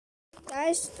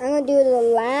Guys, I'm gonna do the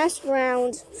last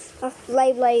round of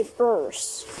beyblade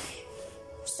burst.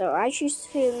 So I choose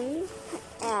him,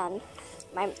 and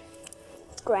my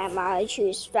grandma I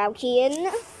choose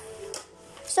Falcon.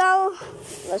 So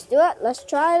let's do it. Let's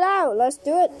try it out. Let's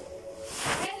do it.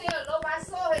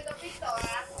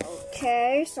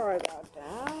 Okay, sorry about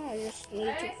that. I just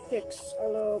need to fix a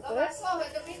little bit.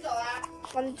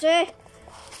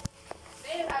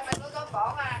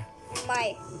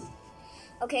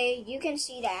 Okay, you can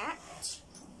see that.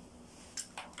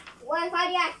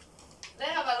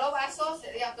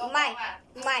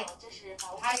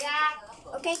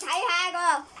 Okay,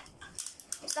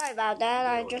 sorry about that.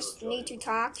 I just need to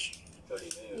talk.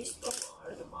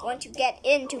 Want to get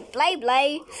into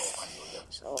beyblade,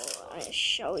 so I'll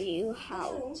show you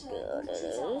how good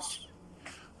it is.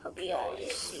 Hope you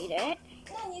guys see that.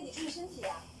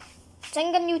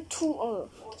 真跟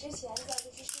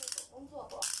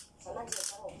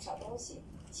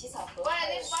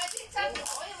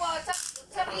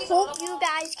YouTube。Hope you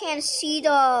guys can see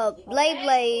the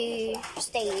beyblade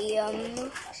stadium.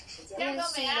 You can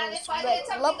see those red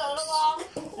looks.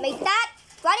 未得，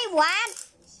快啲玩！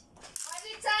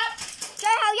最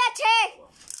後一次。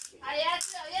係啊，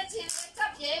最後一次你執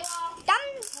嘢喎。咁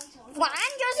玩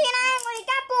咗先啦，我而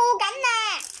家播緊啊。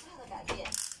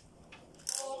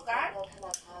播緊？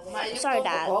唔係 Sorry,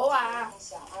 Dad.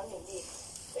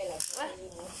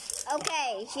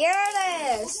 Okay, here it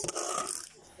is.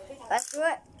 Let's do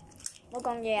it. 冇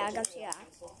講嘢啊，今次啊。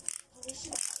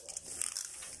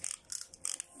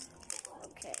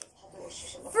Okay.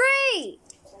 Free.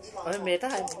 未得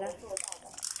係未得。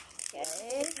Okay.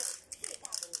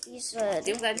 These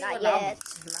點解呢個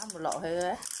攬唔落去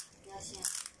嘅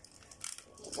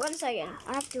 ？One second,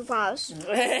 I have to pause.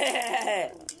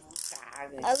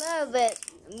 A little bit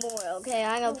more, okay?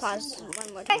 I'm gonna pause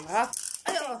one more time.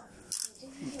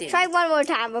 Try one more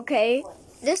time, okay?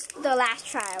 This is the last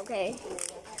try, okay?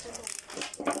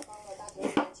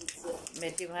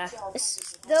 It's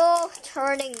still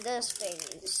turning this thing.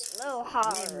 It's a little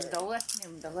hard.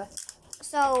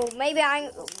 So maybe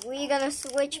we're gonna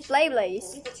switch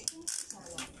beyblades.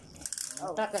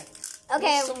 Oh.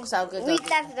 Okay, we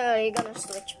definitely gonna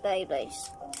switch beyblades.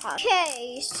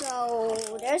 Okay, so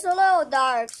there's a little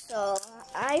dark, so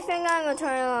I think I'm gonna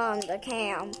turn on the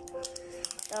cam.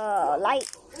 The light.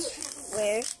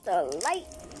 Where's the light?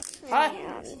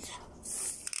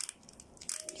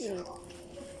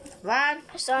 And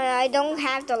sorry, I don't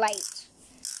have the light.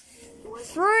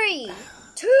 3,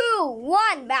 2,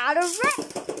 1, battle red.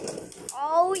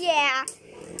 Oh yeah.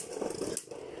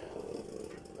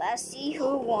 Let's see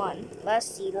who won. Let's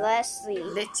see.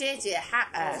 你遮住黑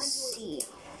啊 Let's see.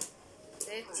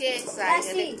 你遮晒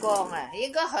嗰啲光啊，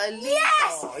應該喺呢度。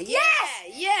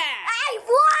Yeah! I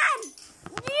won!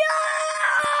 Yo!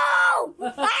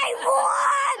 I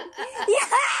won!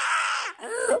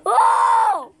 Yeah!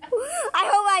 Oh! I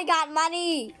hope I got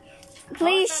money.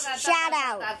 Please shout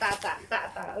out.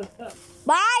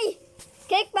 Bye.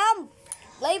 Kick bum.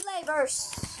 Beyblade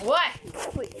burst. What?